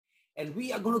And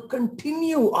we are going to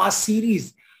continue our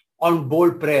series on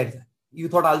bold prayers. You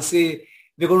thought I'll say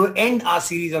we're going to end our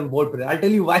series on bold prayer. I'll tell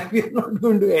you why we're not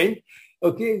going to end.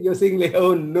 Okay, you're saying like,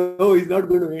 oh no, he's not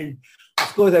going to end.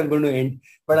 Of course I'm going to end,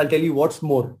 but I'll tell you what's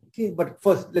more. Okay, but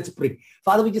first let's pray.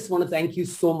 Father, we just want to thank you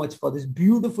so much for this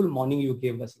beautiful morning you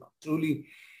gave us, Lord. Truly,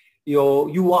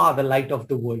 you are the light of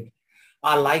the world.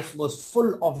 Our life was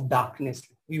full of darkness.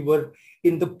 We were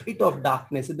in the pit of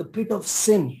darkness, in the pit of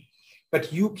sin.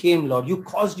 But you came, Lord. You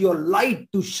caused your light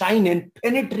to shine and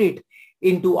penetrate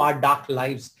into our dark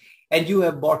lives. And you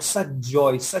have brought such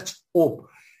joy, such hope,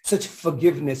 such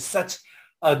forgiveness, such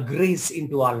grace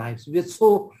into our lives. We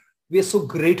are so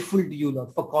grateful to you,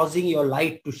 Lord, for causing your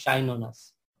light to shine on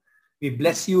us. We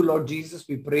bless you, Lord Jesus.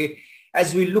 We pray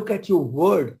as we look at your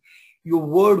word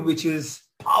which is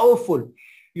powerful,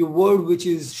 your word which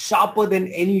is sharper than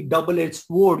any double-edged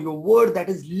sword, your word that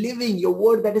is living, your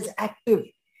word that is active.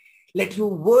 Let your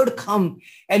word come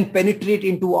and penetrate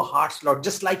into our hearts, Lord.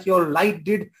 Just like your light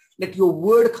did, let your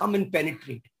word come and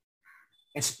penetrate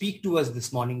and speak to us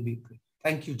this morning, we pray.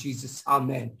 Thank you, Jesus.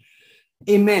 Amen.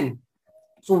 Amen.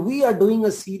 So we are doing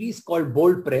a series called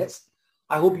Bold Prayers.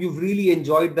 I hope you've really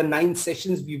enjoyed the 9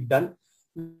 sessions we've done.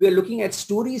 We're looking at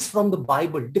stories from the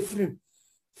Bible, different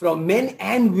from men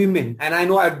and women. And I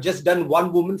know I've just done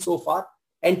one woman so far.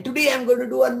 And today I'm going to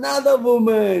do another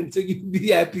woman. So you'll be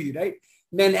happy, right?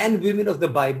 Men and women of the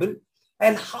Bible,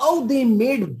 and how they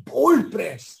made bold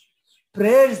prayers.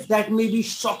 Prayers that may be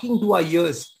shocking to our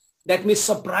ears, that may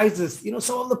surprise us.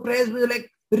 Some of the prayers were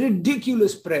like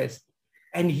ridiculous prayers.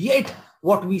 And yet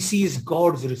what we see is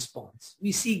God's response.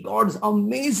 We see God's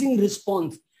amazing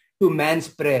response to man's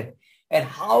prayer. And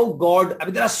how God,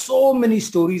 there are so many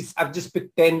stories. I've just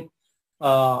picked 10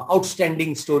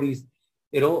 outstanding stories,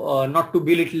 not to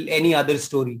belittle any other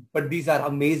story, but these are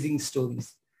amazing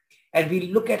stories. And we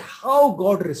look at how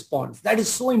God responds. That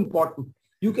is so important.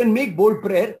 You can make bold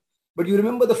prayer, but you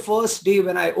remember the first day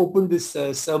when I opened this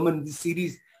sermon, this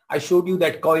series, I showed you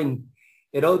that coin.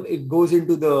 It goes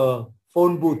into the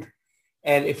phone booth.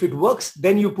 And if it works,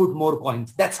 then you put more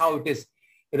coins. That's how it is.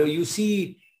 You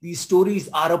see, these stories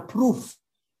are a proof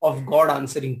of God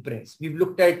answering prayers. We've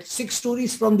looked at 6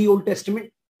 stories from the Old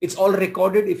Testament. It's all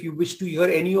recorded. If you wish to hear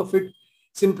any of it,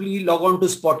 simply log on to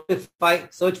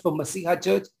Spotify, search for Masiha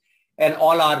Church, and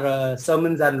all our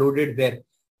sermons are loaded there.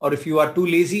 Or if you are too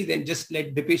lazy, then just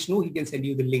let Dipesh know. He can send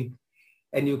you the link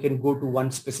and you can go to one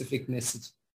specific message.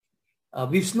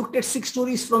 We've looked at 6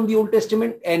 stories from the Old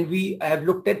Testament, and we have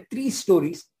looked at 3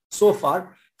 stories so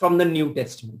far from the New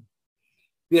Testament.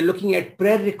 We are looking at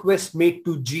prayer requests made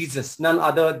to Jesus, none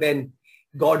other than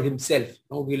God himself.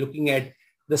 We're looking at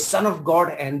the Son of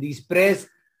God and these prayers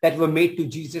that were made to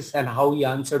Jesus and how he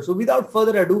answered. So without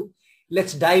further ado,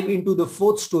 let's dive into the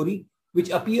 4th story, which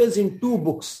appears in 2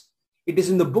 books. It is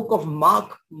in the book of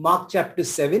Mark chapter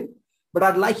 7, but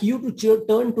I'd like you to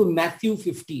turn to Matthew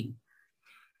 15.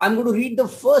 I'm going to read the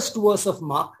first verse of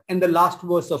Mark and the last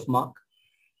verse of Mark,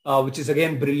 which is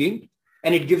again brilliant.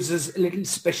 And it gives us a little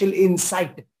special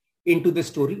insight into the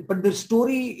story. But the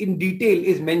story in detail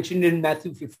is mentioned in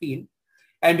Matthew 15.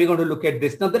 And we're going to look at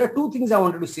this. Now, there are 2 things I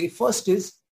wanted to say. First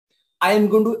is, I am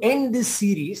going to end this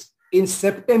series in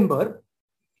September,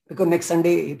 because next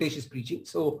Sunday Hitesh is preaching.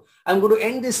 So I'm going to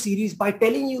end this series by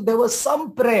telling you there were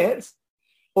some prayers,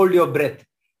 hold your breath,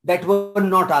 that were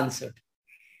not answered.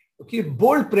 Okay,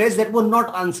 bold prayers that were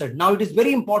not answered. Now it is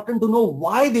very important to know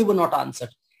why they were not answered.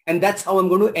 And that's how I'm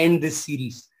going to end this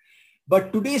series.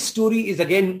 But today's story is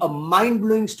again a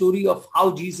mind-blowing story of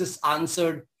how Jesus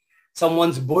answered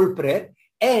someone's bold prayer.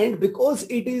 And because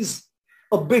it is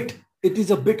a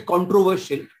bit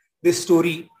controversial, this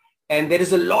story, and there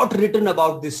is a lot written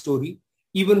about this story,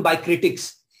 even by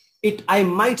critics, I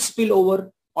might spill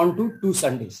over onto 2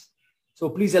 Sundays. So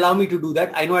please allow me to do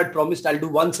that. I know I promised I'll do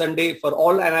 1 Sunday for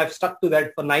all, and I've stuck to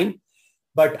that for 9.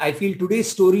 But I feel today's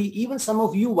story, even some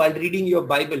of you while reading your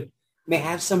Bible may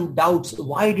have some doubts.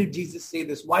 Why did Jesus say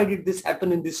this? Why did this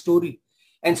happen in this story?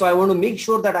 And so I want to make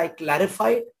sure that I clarify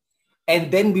it. And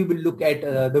then we will look at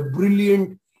the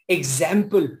brilliant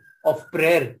example of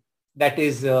prayer that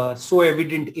is so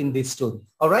evident in this story.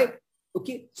 All right.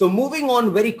 Okay. So moving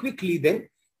on very quickly then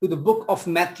to the book of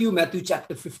Matthew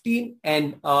chapter 15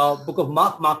 and book of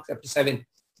Mark chapter 7.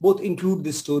 Both include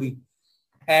this story.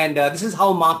 And this is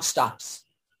how Mark starts.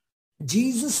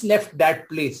 Jesus left that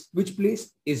place. Which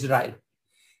place? Israel.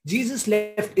 Jesus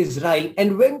left Israel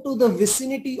and went to the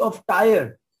vicinity of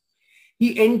Tyre.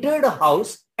 He entered a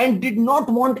house and did not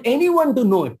want anyone to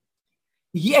know it.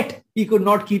 Yet he could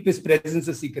not keep his presence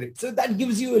a secret. So that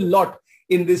gives you a lot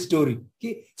in this story.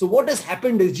 Okay. So what has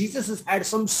happened is Jesus has had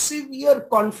some severe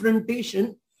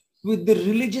confrontation with the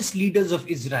religious leaders of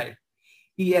Israel.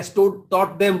 He has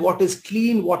taught them what is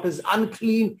clean, what is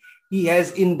unclean. He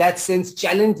has, in that sense,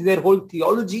 challenged their whole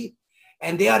theology,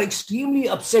 and they are extremely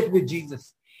upset with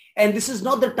Jesus. And this is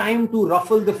not the time to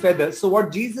ruffle the feathers. So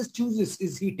what Jesus chooses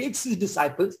is he takes his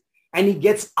disciples and he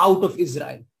gets out of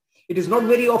Israel. It is not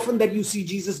very often that you see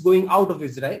Jesus going out of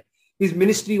Israel. His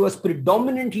ministry was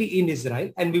predominantly in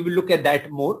Israel, and we will look at that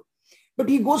more. But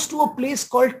he goes to a place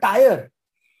called Tyre,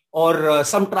 or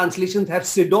some translations have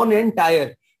Sidon and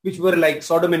Tyre, which were like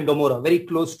Sodom and Gomorrah, very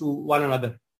close to one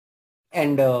another.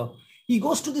 And he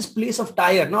goes to this place of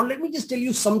Tyre. Now, let me just tell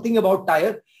you something about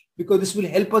Tyre, because this will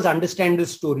help us understand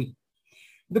this story.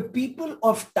 The people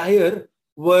of Tyre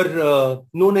were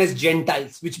known as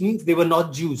Gentiles, which means they were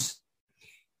not Jews.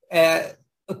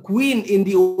 A queen in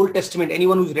the Old Testament,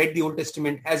 anyone who's read the Old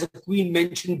Testament, has a queen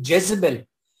mentioned Jezebel.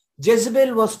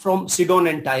 Jezebel was from Sidon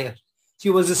and Tyre. She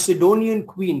was a Sidonian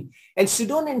queen. And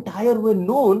Sidon and Tyre were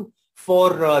known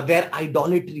for their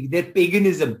idolatry, their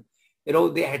paganism.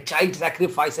 They had child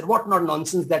sacrifice and whatnot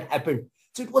nonsense that happened.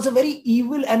 So it was a very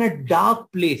evil and a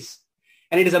dark place.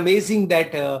 And it is amazing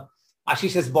that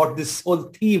Ashish has bought this whole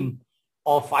theme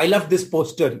of, I love this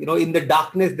poster, in the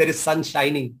darkness, there is sun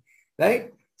shining,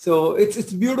 right? So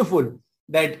it's beautiful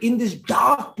that in this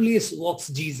dark place walks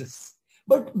Jesus.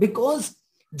 But because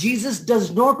Jesus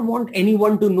does not want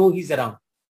anyone to know he's around.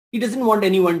 He doesn't want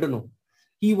anyone to know.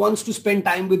 He wants to spend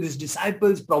time with his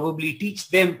disciples, probably teach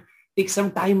them, take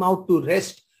some time out to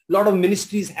rest. A lot of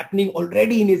ministries happening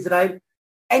already in Israel.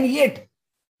 And yet,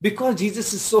 because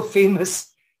Jesus is so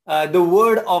famous, the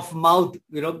word of mouth,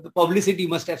 the publicity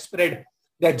must have spread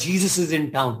that Jesus is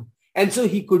in town. And so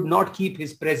he could not keep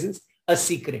his presence a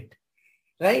secret,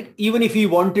 right? Even if he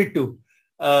wanted to,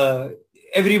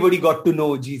 everybody got to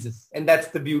know Jesus. And that's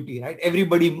the beauty, right?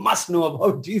 Everybody must know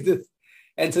about Jesus.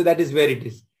 And so that is where it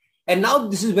is. And now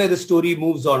this is where the story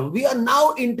moves on. We are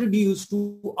now introduced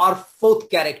to our fourth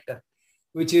character,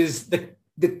 which is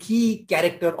the key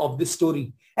character of this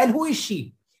story. And who is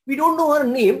she? We don't know her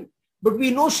name, but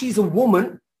we know she's a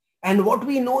woman. And what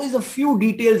we know is a few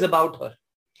details about her.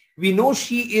 We know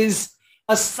she is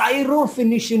a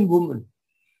Syro-Phoenician woman.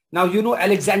 Now,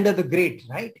 Alexander the Great,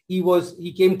 right?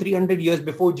 He came 300 years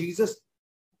before Jesus,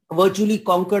 virtually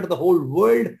conquered the whole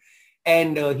world.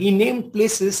 And he named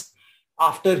places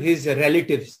after his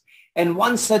relatives. And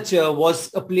one such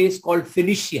was a place called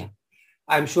Phoenicia.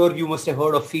 I'm sure you must have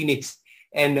heard of Phoenix.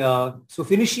 And so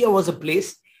Phoenicia was a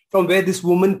place from where this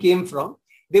woman came from.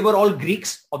 They were all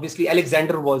Greeks. Obviously,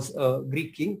 Alexander was a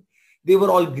Greek king. They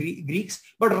were all Greeks.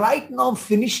 But right now,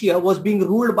 Phoenicia was being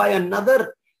ruled by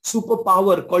another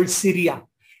superpower called Syria.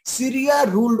 Syria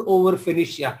ruled over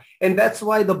Phoenicia. And that's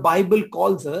why the Bible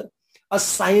calls her a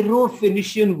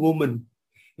Syro-Phoenician woman.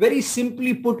 Very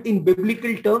simply put in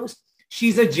biblical terms,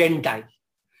 she's a Gentile.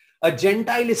 A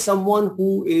Gentile is someone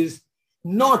who is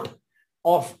not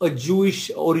of a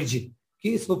Jewish origin.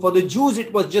 Okay, so for the Jews,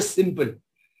 it was just simple.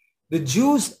 The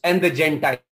Jews and the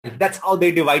Gentiles. That's how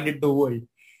they divided the world,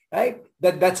 right?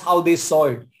 That's how they saw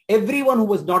it. Everyone who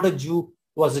was not a Jew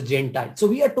was a Gentile. So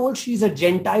we are told she's a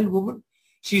Gentile woman.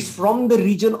 She's from the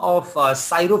region of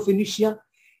Syro-Phoenicia.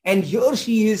 And here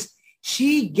she is.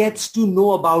 She gets to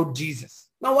know about Jesus.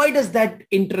 Now, why does that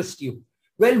interest you?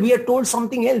 Well, we are told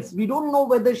something else. We don't know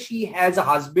whether she has a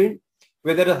husband,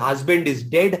 whether her husband is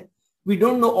dead. We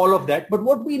don't know all of that. But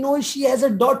what we know is she has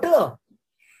a daughter,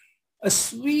 a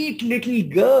sweet little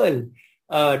girl,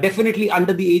 definitely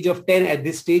under the age of 10 at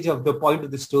this stage of the point of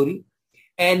the story.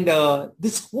 And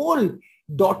this whole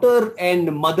daughter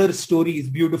and mother story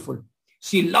is beautiful.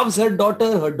 She loves her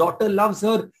daughter loves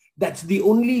her. That's the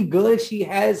only girl she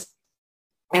has.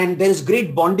 And there is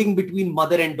great bonding between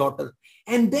mother and daughter.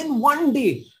 And then one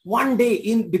day,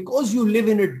 because you live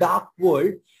in a dark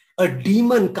world, a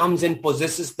demon comes and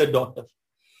possesses the daughter.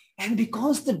 And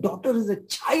because the daughter is a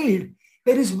child,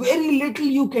 there is very little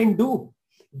you can do.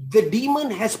 The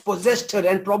demon has possessed her,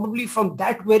 and probably from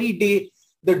that very day,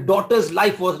 the daughter's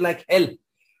life was like hell.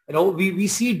 We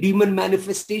see demon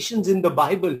manifestations in the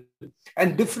Bible,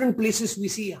 and different places we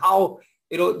see how,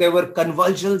 there were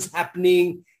convulsions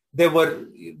happening.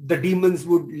 The demons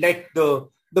would let the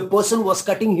person was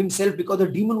cutting himself because the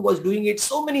demon was doing it.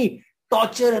 So many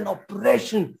torture and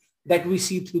oppression that we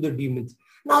see through the demons.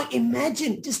 Now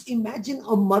just imagine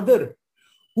a mother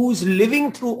who's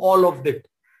living through all of that.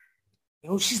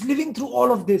 She's living through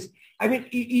all of this. I mean,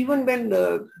 even when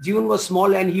Jeevan was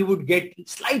small and he would get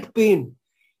slight pain,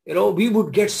 we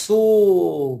would get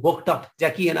so worked up,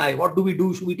 Jackie and I. What do we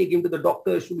do? Should we take him to the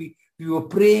doctor? We were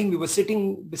praying, we were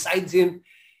sitting beside him.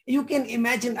 You can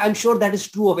imagine, I'm sure that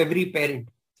is true of every parent.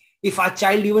 If our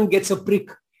child even gets a prick,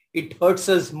 It hurts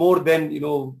us more than,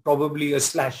 probably a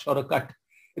slash or a cut.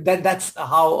 That's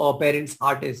how a parent's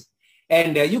heart is.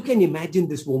 And you can imagine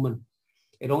this woman.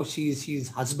 She's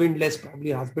husbandless.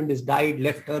 Probably her husband has died,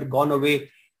 left her, gone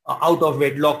away, out of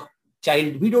wedlock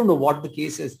child. We don't know what the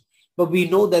case is, but we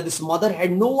know that this mother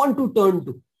had no one to turn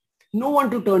to. No one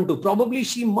to turn to. Probably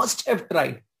she must have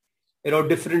tried,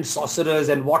 different sorcerers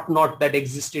and whatnot that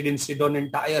existed in Sidon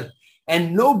and Tyre.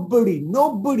 And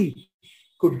nobody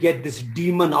could get this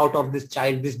demon out of this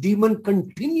child. This demon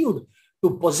continued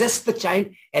to possess the child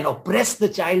and oppress the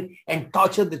child and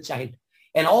torture the child.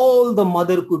 And all the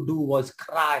mother could do was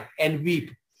cry and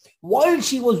weep. While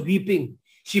she was weeping,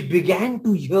 she began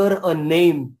to hear a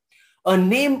name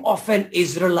of an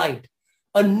Israelite,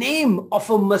 a name of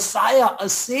a Messiah, a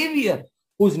Savior,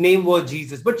 whose name was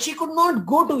Jesus. But she could not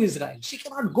go to Israel. She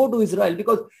cannot go to Israel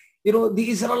because, the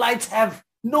Israelites have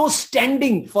no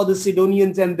standing for the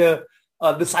Sidonians and the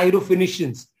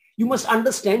Syrophoenicians. You must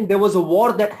understand there was a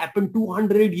war that happened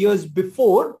 200 years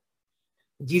before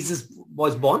Jesus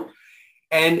was born.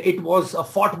 And it was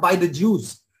fought by the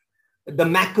Jews, the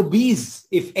Maccabees.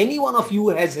 If any one of you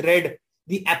has read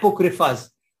the Apocryphas,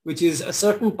 which is a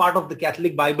certain part of the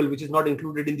Catholic Bible, which is not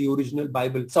included in the original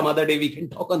Bible, some other day we can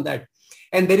talk on that.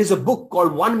 And there is a book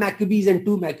called 1 Maccabees and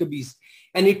 2 Maccabees.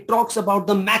 And it talks about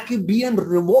the Maccabean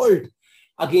revolt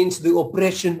against the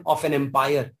oppression of an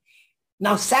empire.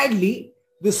 Now, sadly,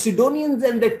 the Sidonians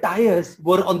and the Tyres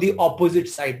were on the opposite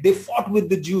side. They fought with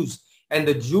the Jews. And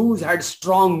the Jews had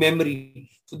strong memory.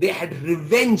 So they had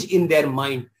revenge in their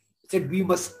mind. They said, we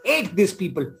must hate these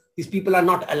people. These people are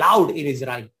not allowed in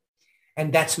Israel.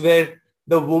 And that's where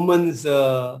the woman's,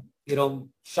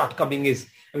 shortcoming is.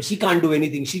 I mean, she can't do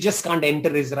anything. She just can't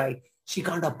enter Israel. She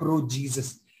can't approach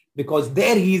Jesus because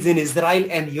there he is in Israel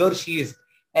and here she is.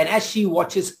 And as she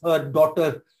watches her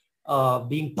daughter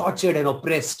being tortured and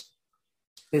oppressed,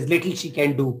 there's little she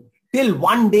can do. Till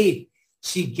one day,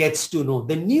 she gets to know.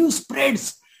 The news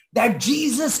spreads that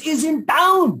Jesus is in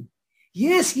town.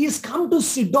 Yes, he has come to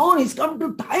Sidon. He's come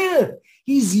to Tyre.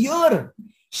 He's here.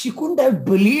 She couldn't have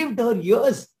believed her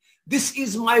ears. This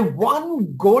is my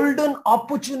one golden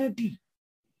opportunity.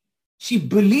 She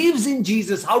believes in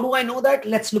Jesus. How do I know that?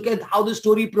 Let's look at how the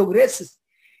story progresses.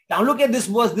 Now look at this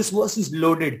verse. This verse is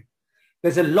loaded.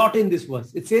 There's a lot in this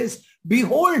verse. It says,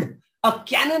 behold, a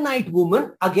Canaanite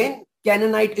woman. Again,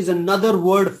 Canaanite is another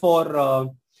word for a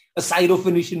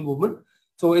Syrophoenician woman.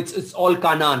 So it's all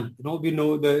Canaan. We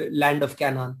know the land of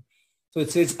Canaan. So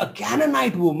it says a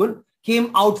Canaanite woman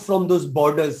came out from those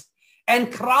borders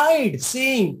and cried,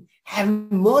 saying, have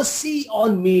mercy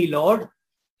on me, Lord.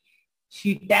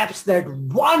 She taps that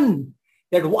one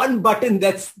button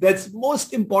that's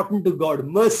most important to God,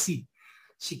 mercy.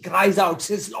 She cries out,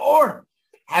 says, Lord,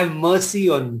 have mercy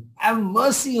on me. Have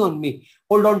mercy on me.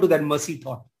 Hold on to that mercy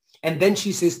thought. And then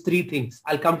she says 3 things.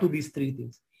 I'll come to these 3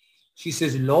 things. She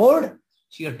says, Lord,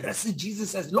 she addresses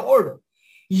Jesus as Lord,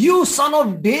 you son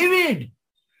of David,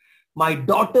 my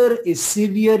daughter is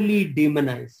severely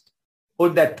demonized.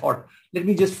 Hold that thought. Let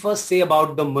me just first say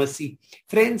about the mercy.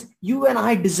 Friends, you and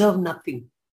I deserve nothing.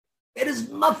 There is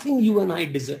nothing you and I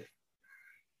deserve.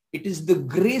 It is the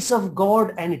grace of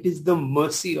God and it is the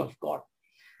mercy of God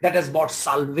that has brought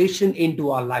salvation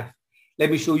into our life.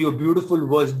 Let me show you a beautiful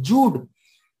verse. Jude,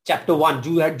 chapter 1.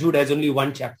 Jude has only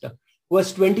 1 chapter.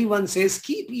 Verse 21 says,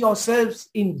 keep yourselves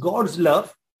in God's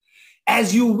love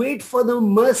as you wait for the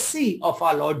mercy of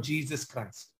our Lord Jesus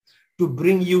Christ to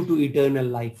bring you to eternal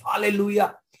life.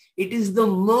 Hallelujah. It is the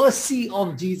mercy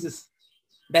of Jesus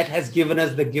that has given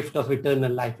us the gift of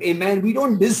eternal life. Amen. We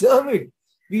don't deserve it.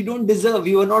 We don't deserve.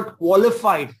 We were not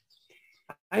qualified.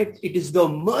 Right? It is the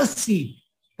mercy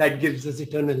that gives us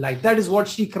eternal life. That is what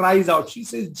she cries out. She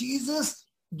says, Jesus,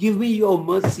 give me your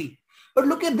mercy. But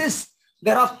look at this.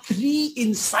 There are 3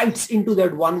 insights into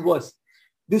that one verse.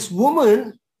 This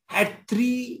woman had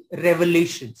 3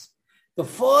 revelations. The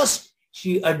first,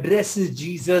 she addresses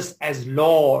Jesus as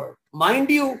Lord.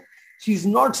 Mind you, she's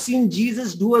not seen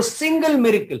Jesus do a single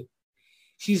miracle.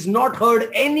 She's not heard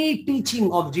any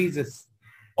teaching of Jesus.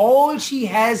 All she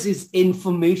has is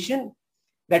information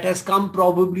that has come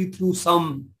probably through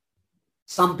some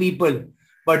people.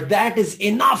 But that is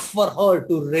enough for her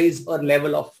to raise her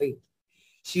level of faith.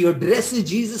 She addresses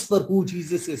Jesus for who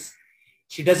Jesus is.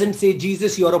 She doesn't say,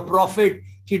 Jesus, you're a prophet.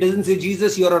 She doesn't say,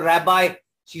 Jesus, you're a rabbi.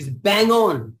 She's bang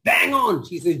on.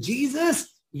 She says,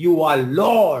 Jesus, you are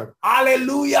Lord.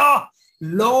 Hallelujah.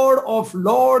 Lord of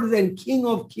lords and King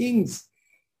of kings.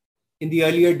 In the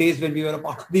earlier days when we were a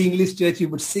part of the English church, we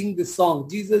would sing this song.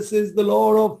 Jesus is the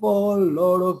Lord of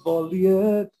all the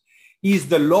earth. He is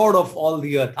the Lord of all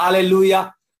the earth.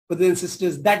 Hallelujah. Brothers and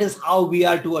sisters, that is how we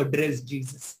are to address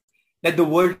Jesus. Let the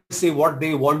world say what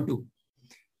they want to.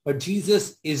 But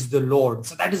Jesus is the Lord.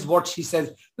 So that is what she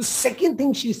says. The second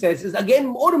thing she says is again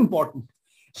more important.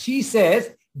 She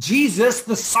says, Jesus,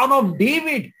 the son of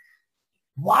David.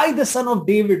 Why the son of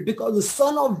David? Because the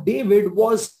son of David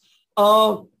was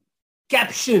a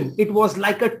caption. It was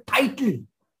like a title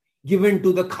given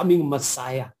to the coming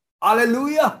Messiah.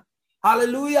 Hallelujah.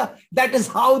 Hallelujah. That is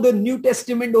how the New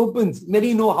Testament opens.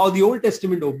 Many know how the Old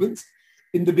Testament opens.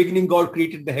 In the beginning, God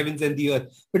created the heavens and the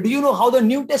earth. But do you know how the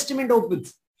New Testament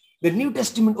opens? The New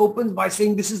Testament opens by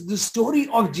saying this is the story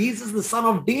of Jesus, the son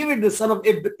of David, the son of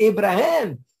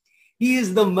Abraham. He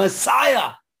is the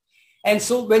Messiah. And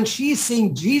so when she is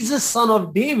saying Jesus, son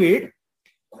of David,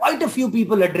 quite a few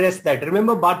people address that.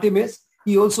 Remember Bartimaeus?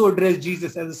 He also addressed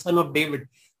Jesus as the son of David.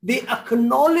 They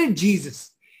acknowledge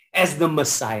Jesus as the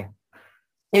Messiah.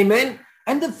 Amen.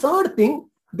 And the third thing,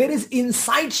 there is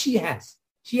insight she has.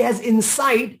 She has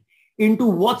insight into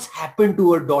what's happened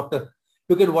to her daughter.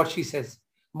 Look at what she says.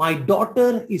 My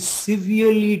daughter is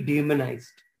severely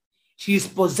demonized. She is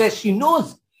possessed. She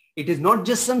knows it is not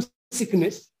just some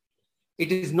sickness.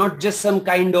 It is not just some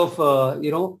kind of,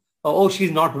 oh,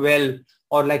 she's not well,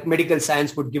 or like medical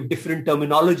science would give different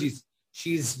terminologies.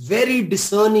 She's very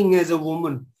discerning as a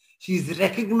woman. She's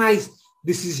recognized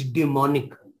this is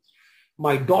demonic.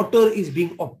 My daughter is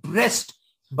being oppressed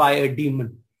by a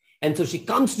demon. And so she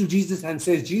comes to Jesus and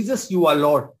says, Jesus, you are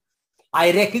Lord.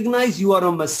 I recognize you are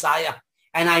a Messiah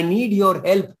and I need your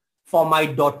help for my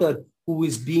daughter who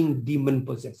is being demon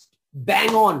possessed.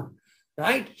 Bang on,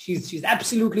 right? She's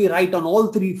absolutely right on all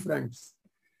three fronts.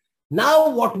 Now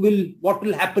what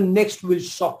will happen next will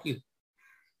shock you.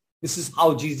 This is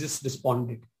how Jesus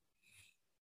responded.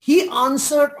 He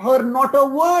answered her not a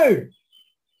word.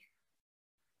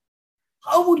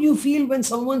 How would you feel when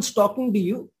someone's talking to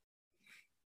you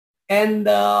and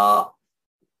the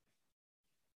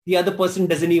other person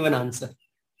doesn't even answer?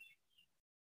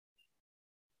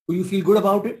 Do you feel good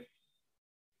about it?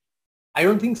 I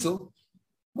don't think so.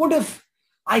 What if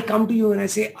I come to you and I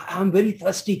say, I'm very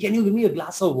thirsty. Can you give me a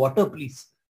glass of water, please?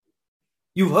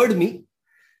 You've heard me.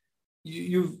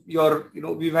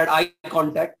 We've had eye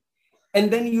contact. And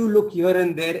then you look here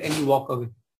and there and you walk away.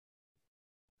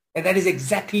 And that is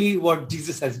exactly what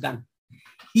Jesus has done.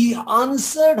 He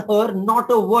answered her not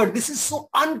a word. This is so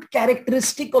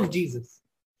uncharacteristic of Jesus.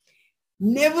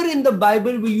 Never in the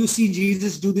Bible will you see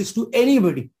Jesus do this to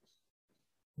anybody.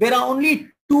 There are only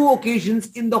two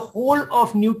occasions in the whole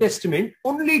of New Testament,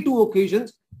 only two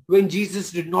occasions when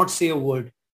Jesus did not say a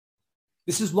word.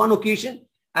 This is one occasion,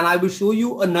 and I will show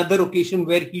you another occasion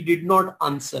where he did not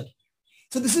answer.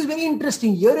 So this is very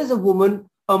interesting. Here is a woman,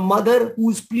 a mother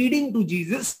who's pleading to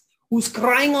Jesus, who's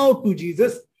crying out to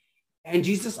Jesus, and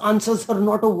Jesus answers her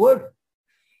not a word.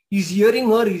 He's hearing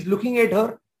her, he's looking at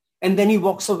her, and then he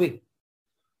walks away.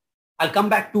 I'll come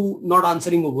back to not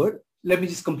answering a word. Let me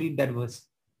just complete that verse.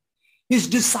 His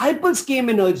disciples came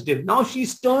and urged him. Now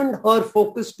she's turned her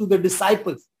focus to the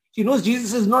disciples. She knows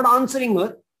Jesus is not answering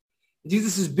her.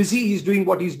 Jesus is busy. He's doing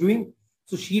what he's doing.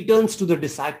 So she turns to the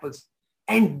disciples.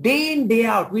 And day in, day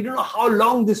out, we don't know how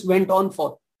long this went on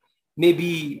for.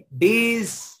 Maybe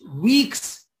days,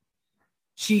 weeks.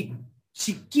 She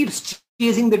keeps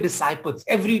chasing the disciples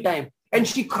every time. And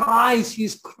she cries.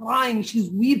 She's crying. She's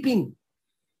weeping.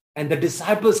 And the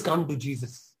disciples come to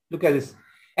Jesus. Look at this.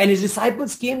 And his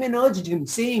disciples came and urged him,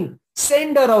 saying,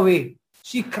 send her away.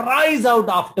 She cries out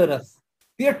after us.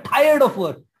 They are tired of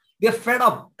her. They are fed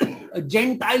up. A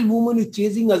Gentile woman is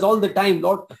chasing us all the time.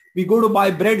 Lord, we go to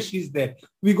buy bread, she's there.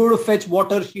 We go to fetch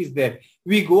water, she's there.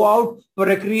 We go out for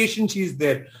recreation, she's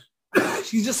there.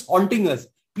 She's just haunting us.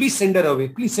 Please send her away.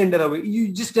 Please send her away. You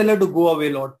just tell her to go away,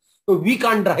 Lord. So we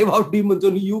can't drive out demons,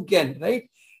 only you can, right?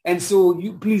 And so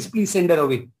you please send her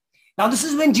away. Now this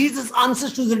is when Jesus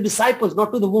answers to the disciples,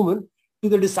 not to the woman, to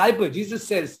the disciple. Jesus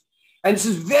says, and this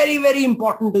is very, very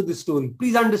important to this story.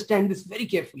 Please understand this very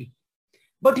carefully.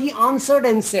 But he answered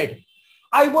and said,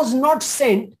 I was not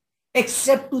sent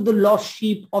except to the lost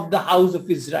sheep of the house of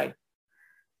Israel.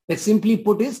 That simply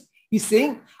put is, he's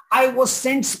saying, I was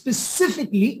sent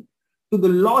specifically to the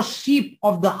lost sheep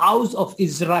of the house of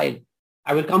Israel.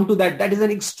 I will come to that. That is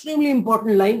an extremely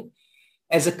important line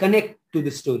as a connect to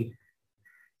the story.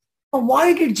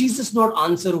 Why did Jesus not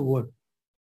answer a word?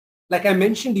 Like I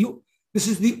mentioned to you, this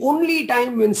is the only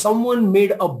time when someone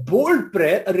made a bold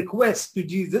prayer, a request to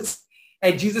Jesus,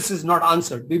 and Jesus is not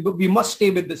answered. We must stay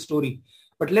with the story.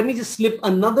 But let me just slip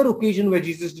another occasion where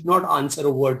Jesus did not answer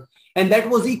a word. And that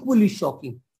was equally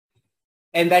shocking.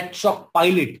 And that shocked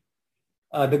Pilate,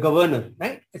 the governor,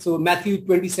 right? So Matthew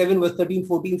 27 verse 13,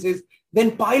 14 says,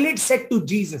 then Pilate said to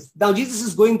Jesus, now Jesus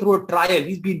is going through a trial.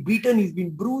 He's been beaten, he's been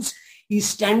bruised. He's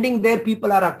standing there.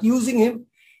 People are accusing him.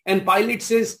 And Pilate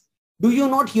says, do you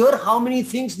not hear how many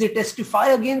things they testify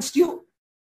against you?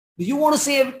 Do you want to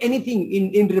say anything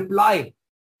in reply?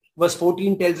 Verse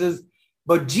 14 tells us,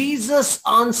 but Jesus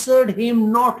answered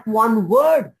him not one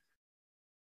word.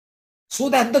 So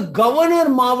that the governor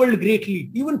marveled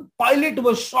greatly. Even Pilate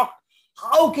was shocked.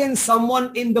 How can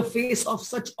someone in the face of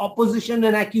such opposition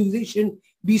and accusation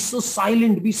be so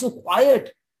silent, be so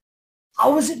quiet?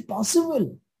 How is it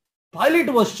possible?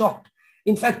 Pilate was shocked.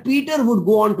 In fact, Peter would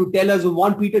go on to tell us in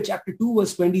 1 Peter chapter 2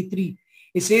 verse 23.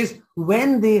 He says,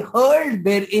 when they hurled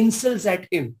their insults at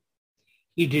him,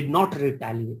 he did not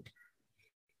retaliate.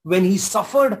 When he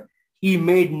suffered, he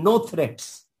made no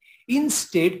threats.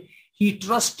 Instead, he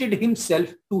trusted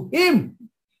himself to him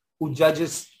who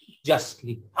judges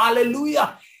justly.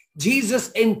 Hallelujah.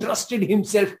 Jesus entrusted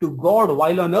himself to God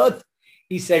while on earth.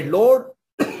 He said, Lord,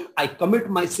 I commit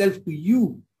myself to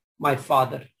you, my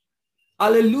Father.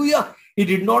 Hallelujah. He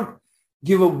did not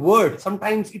give a word.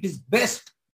 Sometimes it is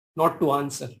best not to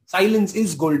answer. Silence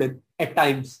is golden at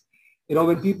times. You know,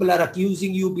 when people are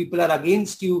accusing you, people are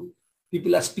against you,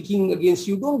 people are speaking against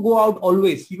you, don't go out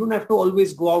always. You don't have to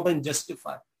always go out and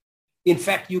justify. In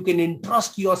fact, you can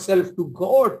entrust yourself to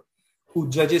God who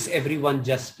judges everyone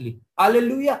justly.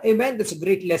 Hallelujah. Amen. That's a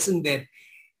great lesson there.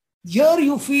 Here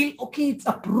you feel, okay, it's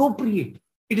appropriate.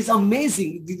 It is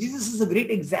amazing. Jesus is a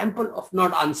great example of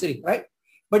not answering, right?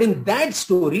 But in that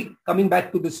story, coming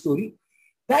back to the story,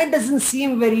 that doesn't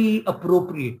seem very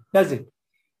appropriate, does it?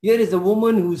 Here is a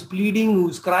woman who's pleading,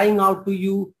 who's crying out to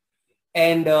you,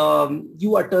 and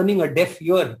you are turning a deaf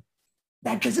ear.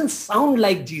 That doesn't sound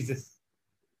like Jesus.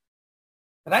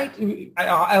 Right?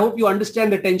 I hope you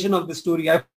understand the tension of the story.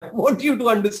 I want you to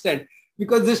understand,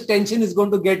 because this tension is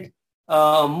going to get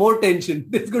more tension.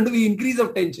 There's going to be increase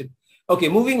of tension. Okay,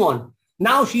 moving on.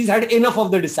 Now she's had enough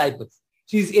of the disciples.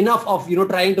 She's enough of,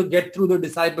 trying to get through the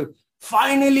disciples.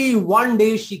 Finally, one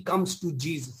day she comes to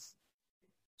Jesus.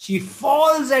 She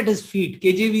falls at his feet.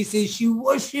 KJV says she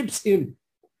worships him.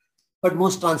 But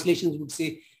most translations would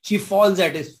say she falls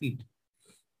at his feet.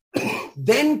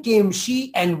 Then came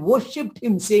she and worshipped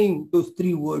him, saying those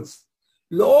three words,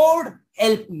 Lord,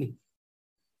 help me.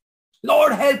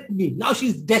 Lord, help me. Now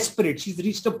she's desperate. She's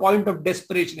reached a point of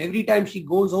desperation. Every time she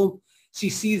goes home, she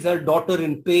sees her daughter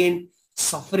in pain,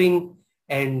 suffering,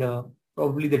 and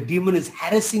probably the demon is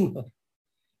harassing her.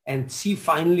 And she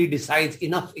finally decides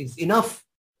enough is enough.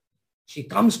 She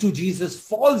comes to Jesus,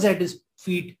 falls at his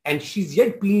feet, and she's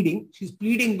yet pleading. She's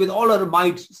pleading with all her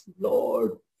might. She says,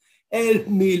 Lord, help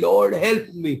me, Lord, help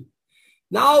me.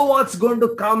 Now what's going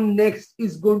to come next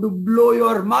is going to blow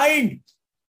your mind.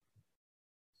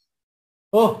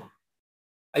 Oh,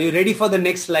 are you ready for the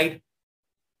next slide?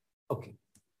 Okay.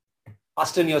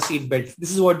 Fasten your seatbelts.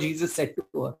 This is what Jesus said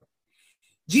to her.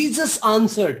 Jesus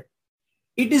answered,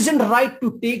 it isn't right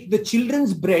to take the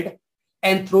children's bread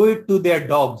and throw it to their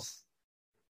dogs.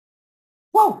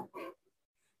 Wow.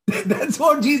 That's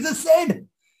what Jesus said.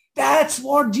 That's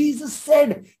what Jesus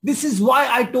said. This is why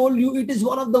I told you it is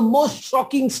one of the most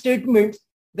shocking statements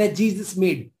that Jesus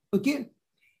made. Okay.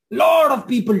 A lot of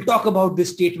people talk about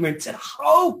this statement. Said,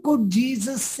 how could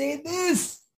Jesus say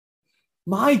this?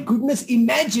 My goodness,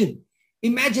 imagine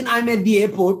I'm at the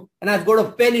airport and I've got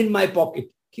a pen in my pocket.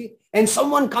 Okay. And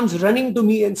someone comes running to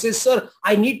me and says, sir,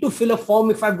 I need to fill a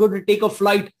form if I'm going to take a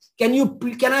flight. Can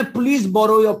I please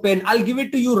borrow your pen? I'll give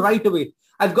it to you right away.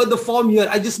 I've got the form here.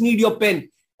 I just need your pen.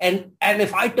 And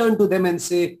if I turn to them and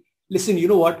say, listen, you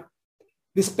know what?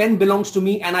 This pen belongs to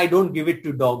me and I don't give it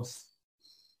to dogs.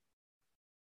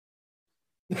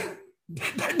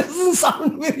 That doesn't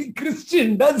sound very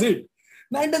Christian, does it?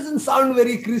 That doesn't sound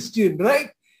very Christian, right?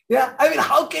 Yeah. I mean,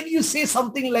 how can you say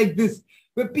something like this?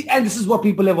 And this is what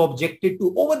people have objected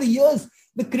to. Over the years,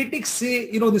 the critics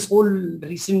say, this whole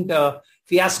recent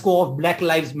fiasco of Black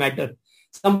Lives Matter.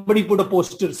 Somebody put a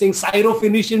poster saying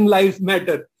Syro-Phoenician lives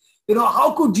matter.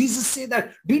 How could Jesus say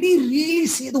that? Did he really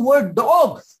say the word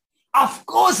dogs? Of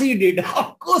course he did.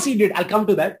 Of course he did. I'll come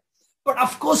to that. But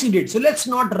of course he did. So let's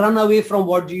not run away from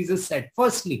what Jesus said.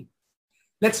 Firstly,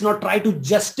 let's not try to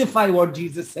justify what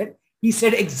Jesus said. He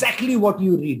said exactly what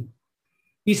you read.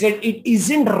 He said, it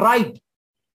isn't right.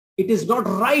 It is not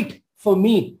right for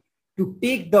me to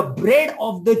take the bread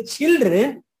of the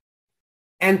children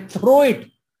and throw it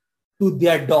to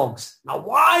their dogs. Now,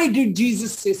 why did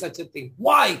Jesus say such a thing?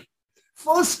 Why?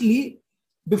 Firstly,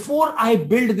 before I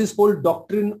build this whole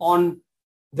doctrine on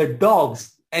the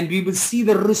dogs, and we will see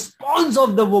the response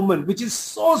of the woman, which is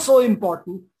so, so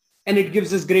important, and it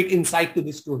gives us great insight to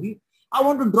the story, I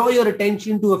want to draw your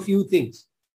attention to a few things.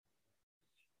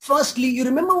 Firstly, you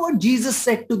remember what Jesus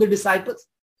said to the disciples?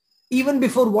 Even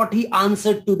before what he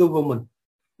answered to the woman.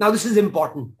 Now, this is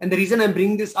important. And the reason I'm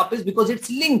bringing this up is because it's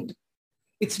linked.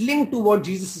 It's linked to what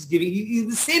Jesus is giving. He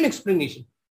the same explanation.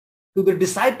 To the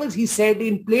disciples, he said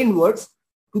in plain words.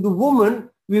 To the woman,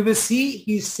 we will see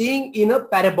he's saying in a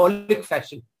parabolic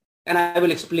fashion. And I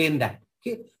will explain that.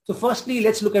 Okay. So firstly,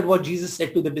 let's look at what Jesus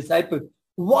said to the disciples.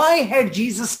 Why had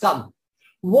Jesus come?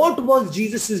 What was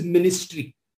Jesus's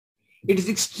ministry? It is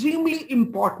extremely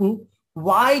important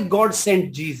why God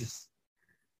sent Jesus.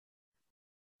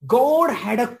 God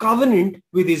had a covenant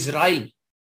with Israel.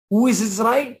 Who is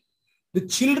Israel? The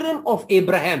children of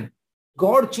Abraham.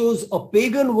 God chose a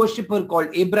pagan worshipper called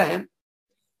Abraham.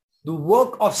 The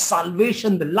work of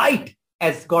salvation, the light,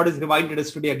 as God has reminded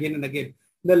us today again and again,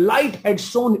 the light had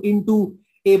shone into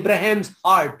Abraham's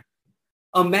heart.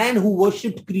 A man who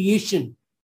worshipped creation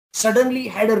suddenly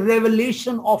had a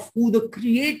revelation of who the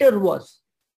creator was.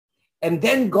 And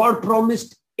then God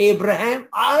promised Abraham,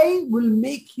 I will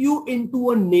make you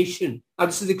into a nation. Now,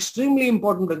 this is extremely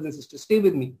important, brothers and sisters. Stay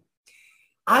with me.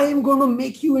 I am going to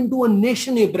make you into a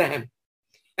nation, Abraham.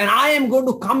 And I am going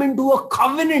to come into a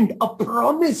covenant, a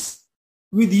promise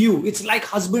with you. It's like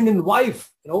husband and wife.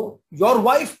 You know, your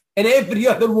wife and every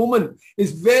other woman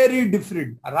is very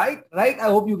different. All right? Right? I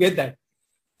hope you get that.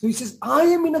 So he says, I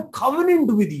am in a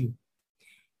covenant with you.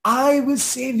 I will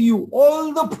save you.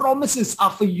 All the promises are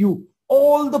for you.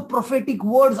 All the prophetic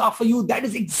words are for you. That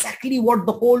is exactly what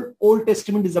the whole Old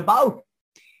Testament is about.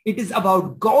 It is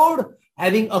about God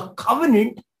having a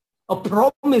covenant, a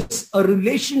promise, a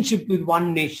relationship with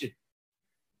one nation.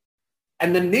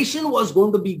 And the nation was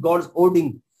going to be God's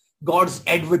hoarding, God's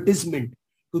advertisement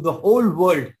to the whole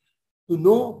world to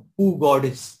know who God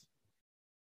is.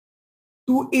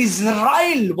 To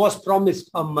Israel was promised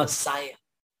a Messiah,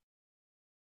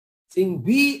 saying,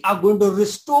 we are going to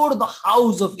restore the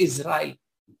house of Israel,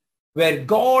 where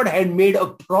God had made a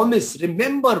promise.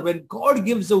 Remember, when God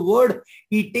gives a word,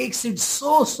 he takes it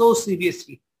so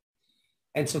seriously.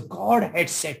 And so God had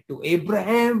said to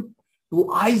Abraham,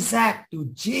 to Isaac, to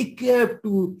Jacob,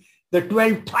 to the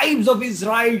 12 tribes of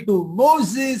Israel, to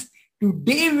Moses, to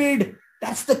David,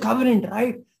 that's the covenant,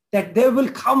 right? That there will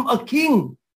come a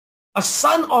king, a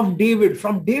son of David,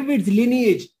 from David's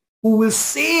lineage, who will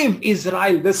save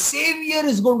Israel. The Savior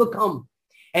is going to come.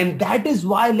 And that is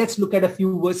why, let's look at a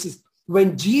few verses.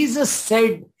 When Jesus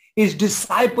said his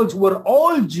disciples were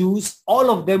all Jews, all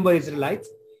of them were Israelites,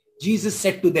 Jesus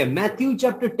said to them, Matthew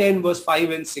chapter 10, verse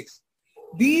 5 and 6.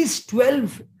 These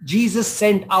 12 Jesus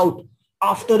sent out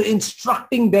after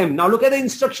instructing them. Now look at the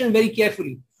instruction very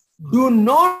carefully. Do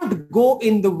not go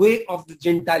in the way of the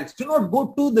Gentiles. Do not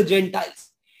go to the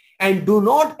Gentiles. And do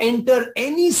not enter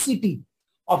any city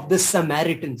of the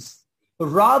Samaritans.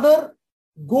 Rather,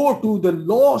 go to the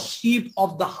lost sheep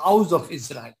of the house of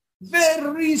Israel.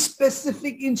 Very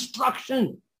specific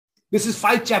instruction. This is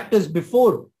 5 chapters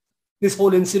before this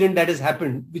whole incident that has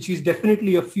happened, which is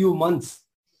definitely a few months,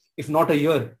 if not a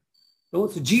year. So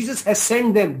Jesus has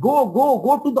sent them,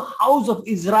 go to the house of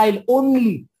Israel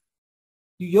only.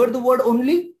 You hear the word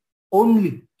only?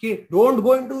 Only. Okay. Don't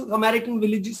go into Samaritan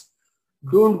villages.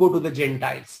 Don't go to the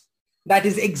Gentiles. That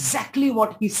is exactly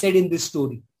what he said in this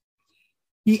story.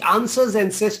 He answers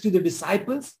and says to the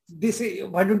disciples, they say,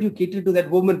 why don't you cater to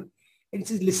that woman? And he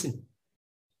says, listen,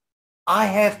 I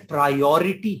have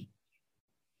priority.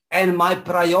 And my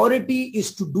priority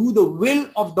is to do the will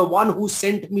of the one who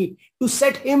sent me, to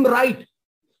set him right,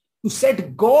 to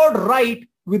set God right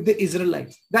with the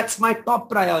Israelites. That's my top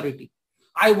priority.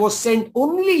 I was sent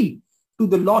only to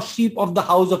the lost sheep of the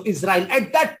house of Israel.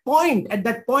 At that point,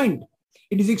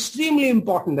 it is extremely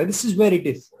important that this is where it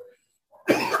is.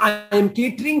 I am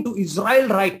catering to Israel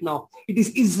right now. It is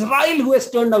Israel who has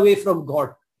turned away from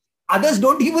God. Others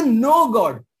don't even know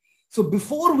God. So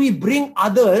before we bring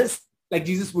others, like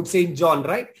Jesus would say in John,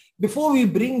 right? Before we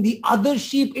bring the other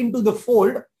sheep into the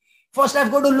fold, first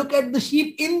I've got to look at the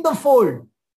sheep in the fold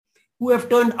who have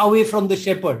turned away from the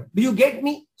shepherd. Do you get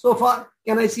me so far?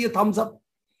 Can I see a thumbs up?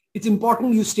 It's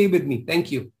important you stay with me.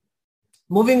 Thank you.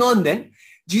 Moving on then,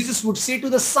 Jesus would say to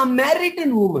the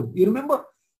Samaritan woman, you remember,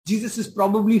 Jesus'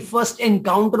 probably first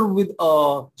encounter with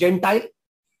a Gentile,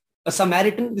 a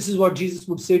Samaritan. This is what Jesus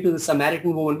would say to the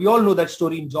Samaritan woman. We all know that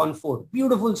story in John 4.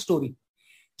 Beautiful story.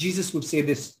 Jesus would say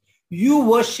this, you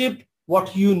worship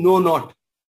what you know not.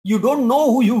 You don't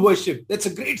know who you worship. That's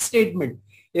a great statement.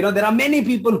 You know, there are many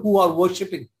people who are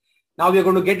worshiping. Now we are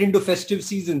going to get into festive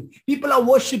season. People are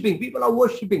worshiping.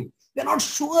 They're not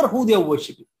sure who they are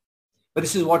worshiping. But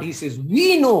this is what he says.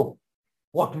 We know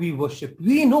what we worship.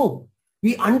 We know.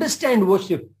 We understand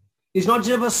worship. It's not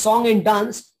just a song and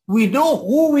dance. We know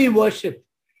who we worship.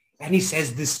 And he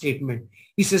says this statement.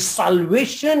 He says,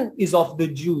 salvation is of the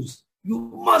Jews. You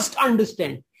must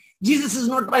understand. Jesus is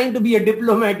not trying to be a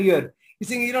diplomat here. He's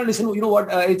saying, listen, you know what?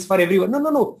 It's for everyone.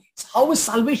 No. How is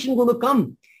salvation going to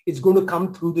come? It's going to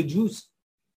come through the Jews.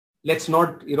 Let's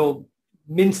not,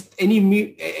 mince any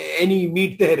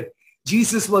meat there.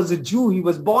 Jesus was a Jew. He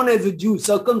was born as a Jew,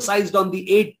 circumcised on the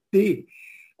 8th day,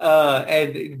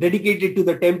 and dedicated to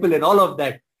the temple and all of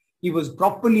that. He was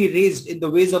properly raised in the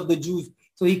ways of the Jews.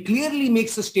 So he clearly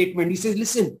makes a statement. He says,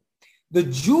 listen, the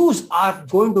Jews are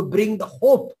going to bring the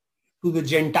hope to the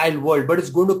Gentile world, but it's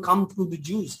going to come through the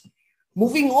Jews.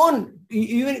 Moving on,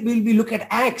 even we look at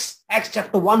Acts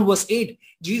chapter 1, verse 8.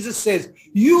 Jesus says,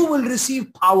 you will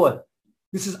receive power.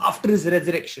 This is after his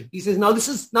resurrection. He says, now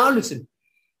listen.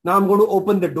 Now I'm going to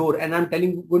open the door and I'm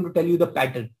going to tell you the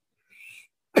pattern.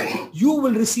 You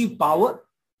will receive power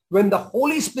when the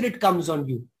Holy Spirit comes on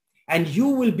you, and you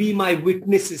will be my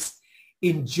witnesses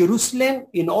in Jerusalem,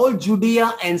 in all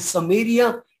Judea and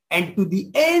Samaria, and to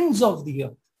the ends of the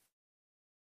earth.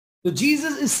 So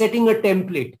Jesus is setting a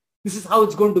template. This is how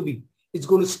it's going to be. It's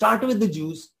going to start with the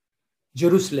Jews,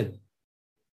 Jerusalem.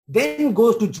 Then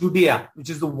goes to Judea, which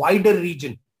is the wider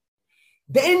region.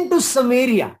 Then to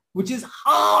Samaria, which is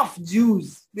half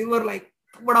Jews. They were like,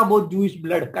 what about Jewish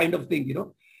blood kind of thing,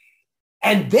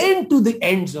 And then to the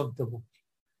ends of the world.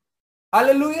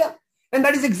 Hallelujah. And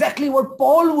that is exactly what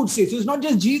Paul would say. So it's not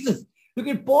just Jesus. Look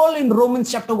at Paul in Romans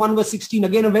chapter 1, verse 16.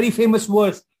 Again, a very famous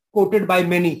verse quoted by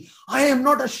many. I am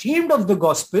not ashamed of the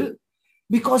gospel,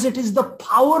 because it is the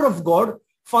power of God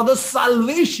for the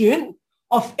salvation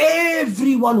of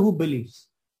everyone who believes.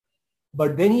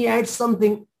 But then he adds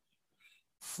something.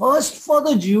 First for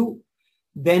the Jew,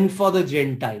 then for the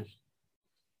Gentile.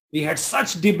 We had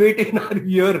such debate in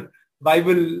our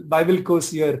Bible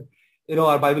course here,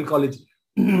 our Bible college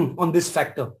on this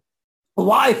factor.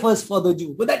 Why first for the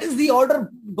Jew? But that is the order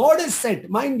God has set.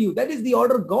 Mind you, that is the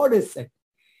order God has set.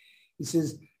 He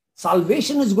says,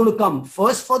 salvation is going to come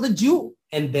first for the Jew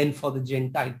and then for the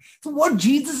Gentile. So what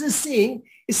Jesus is saying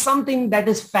is something that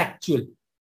is factual.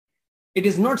 It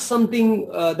is not something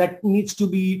that needs to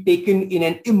be taken in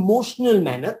an emotional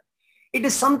manner. It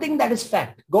is something that is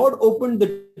fact. God opened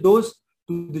the doors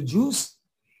to the Jews.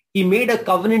 He made a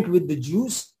covenant with the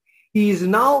Jews. He is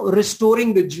now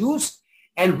restoring the Jews,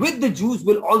 and with the Jews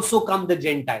will also come the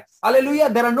Gentiles. Hallelujah.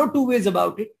 There are no two ways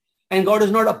about it, and God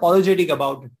is not apologetic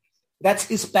about it. That's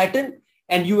his pattern,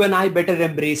 and you and I better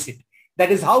embrace it.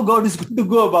 That is how God is going to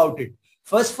go about it.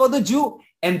 First for the Jew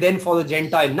and then for the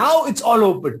Gentile. Now it's all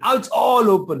open.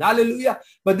 Hallelujah.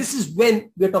 But this is when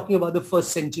we're talking about the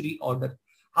first century order.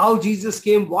 How Jesus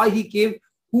came, why he came,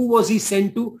 who was he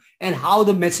sent to, and how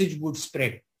the message would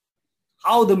spread.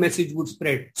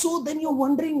 So then you're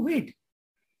wondering, wait,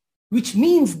 which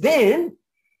means then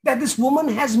that this woman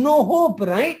has no hope,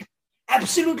 right?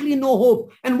 Absolutely no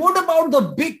hope. And what about the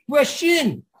big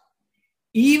question?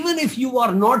 Even if you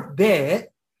are not there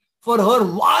for her,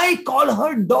 why call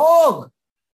her dog?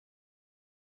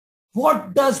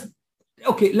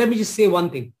 Okay, let me just say one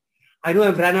thing. I know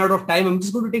I've ran out of time. I'm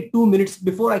just going to take 2 minutes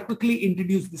before I quickly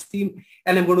introduce this theme,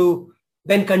 and I'm going to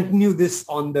then continue this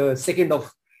on the 2nd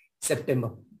of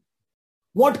September.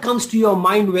 What comes to your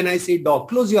mind when I say dog?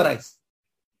 Close your eyes.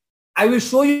 I will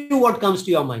show you what comes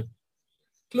to your mind.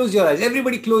 Close your eyes.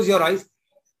 Everybody close your eyes.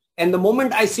 And the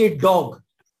moment I say dog,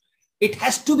 it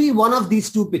has to be one of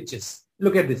these two pictures.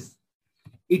 Look at this.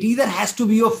 It either has to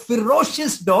be a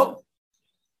ferocious dog.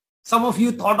 Some of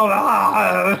you thought of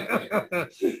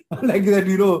like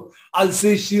that,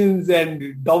 Alsatians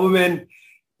and Doberman.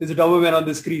 There's a Doberman on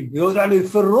the screen. Those are a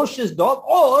ferocious dog.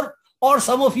 Or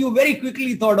some of you very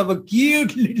quickly thought of a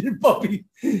cute little puppy.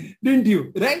 Didn't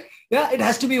you? Right? Yeah, it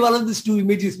has to be one of these two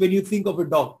images when you think of a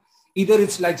dog. Either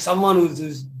it's like someone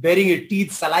who's baring her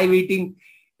teeth, salivating,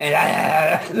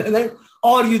 and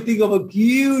or you think of a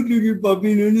cute little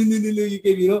puppy you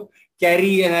can,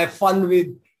 carry and have fun with.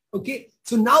 Okay.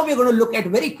 So now we're going to look at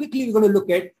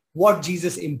what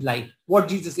Jesus implied.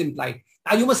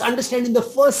 Now you must understand, in the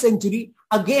first century,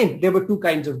 again, there were two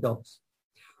kinds of dogs.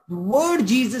 The word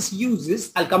Jesus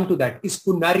uses, I'll come to that, is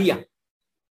kunaria.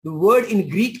 The word in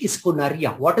Greek is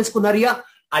kunaria. What is kunaria?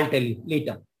 I'll tell you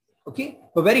later. Okay.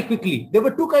 But very quickly, there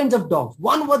were two kinds of dogs.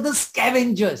 One were the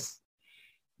scavengers.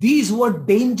 These were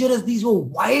dangerous. These were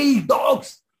wild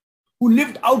dogs who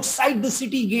lived outside the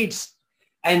city gates,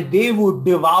 and they would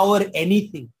devour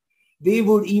anything. They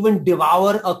would even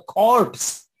devour a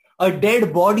corpse, a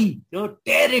dead body,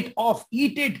 tear it off,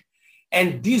 eat it.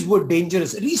 And these were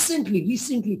dangerous. Recently,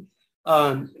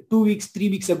 2 weeks, 3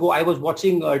 weeks ago, I was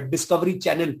watching a Discovery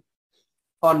Channel,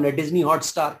 on Disney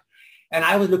Hotstar, and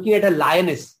I was looking at a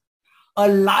lioness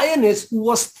who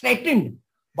was threatened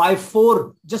by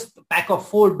just a pack of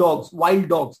 4 dogs, wild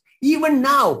dogs. Even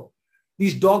now,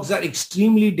 these dogs are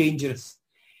extremely dangerous.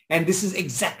 And this is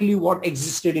exactly what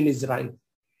existed in Israel.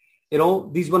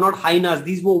 These were not hyenas.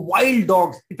 These were wild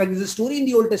dogs. In fact, there's a story in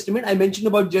the Old Testament I mentioned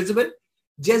about Jezebel.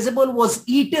 Jezebel was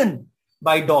eaten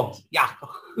by dogs. Yeah.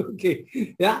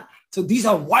 Okay. Yeah. So these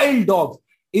are wild dogs.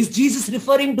 Is Jesus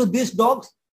referring to these dogs?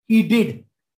 He did.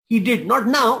 He did. Not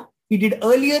now. He did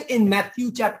earlier in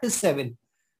Matthew chapter 7.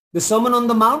 The Sermon on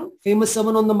the Mount, famous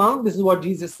Sermon on the Mount. This is what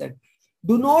Jesus said.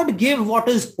 Do not give what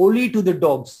is holy to the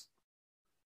dogs.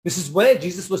 This is where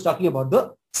Jesus was talking about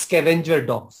the scavenger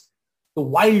dogs, the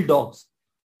wild dogs.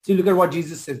 So look at what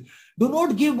Jesus says. Do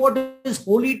not give what is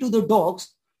holy to the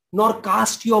dogs, nor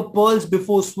cast your pearls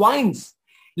before swines,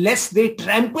 lest they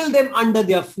trample them under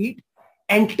their feet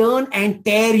and turn and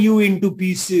tear you into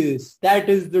pieces. That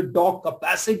is the dog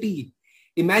capacity.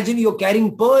 Imagine you're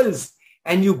carrying pearls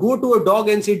and you go to a dog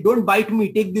and say, don't bite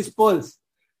me, take these pearls.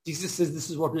 Jesus says this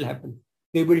is what will happen.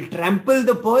 They will trample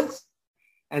the pearls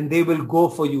and they will go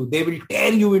for you. They will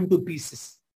tear you into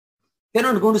pieces. They're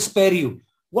not going to spare you.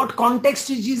 What context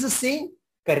is Jesus saying?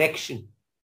 Correction.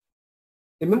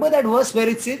 Remember that verse where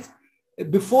it says,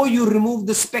 before you remove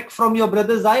the speck from your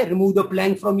brother's eye, remove the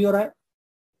plank from your eye.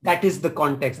 That is the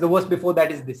context. The verse before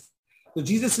that is this. So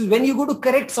Jesus says, when you go to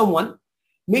correct someone,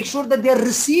 make sure that they are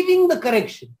receiving the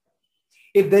correction.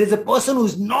 If there is a person who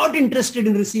is not interested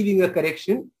in receiving a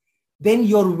correction, then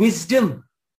your wisdom,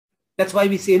 that's why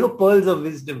we say, pearls of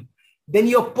wisdom. Then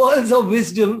your pearls of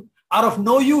wisdom are of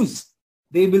no use.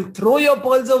 They will throw your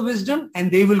pearls of wisdom and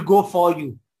they will go for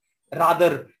you.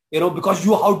 Rather, because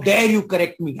how dare you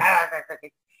correct me?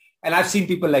 And I've seen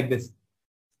people like this.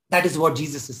 That is what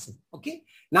Jesus is saying. Okay.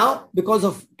 Now, because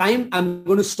of time, I'm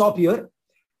going to stop here.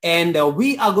 And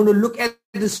we are going to look at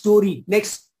the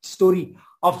next story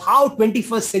of how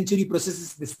 21st century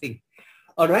processes this thing.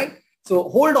 All right. So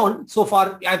hold on. So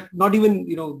far, I've not even,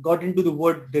 got into the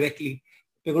word directly.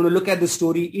 We're going to look at the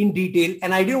story in detail.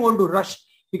 And I didn't want to rush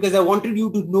because I wanted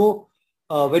you to know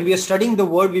when we are studying the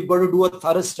word, we've got to do a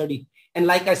thorough study. And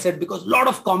like I said, because a lot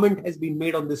of comment has been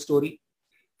made on this story,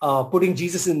 putting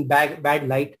Jesus in bad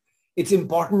light, it's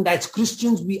important that as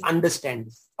Christians, we understand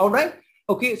this. All right.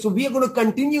 Okay. So we are going to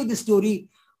continue the story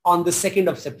on the 2nd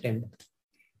of September.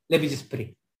 Let me just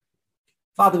pray.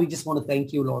 Father, we just want to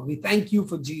thank you, Lord. We thank you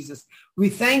for Jesus. We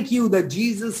thank you that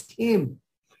Jesus came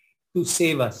to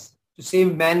save us, to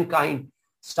save mankind,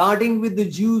 starting with the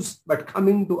Jews, but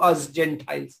coming to us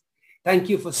Gentiles. Thank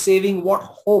you for saving what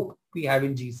hope we have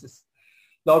in Jesus.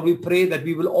 Lord, we pray that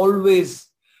we will always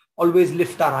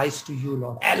lift our eyes to you,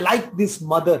 Lord. And like this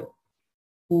mother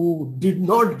who did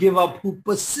not give up, who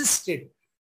persisted,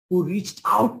 who reached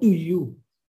out to you.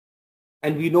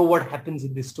 And we know what happens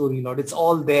in this story, Lord. It's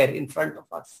all there in front of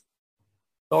us.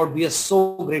 Lord, we are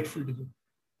so grateful to you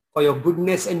for your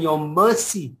goodness and your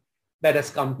mercy that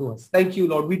has come to us. Thank you,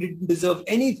 Lord. We didn't deserve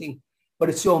anything, but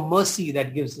it's your mercy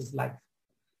that gives us life.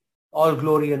 All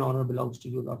glory and honor belongs to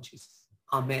you, Lord Jesus.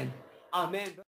 Amen. Amen.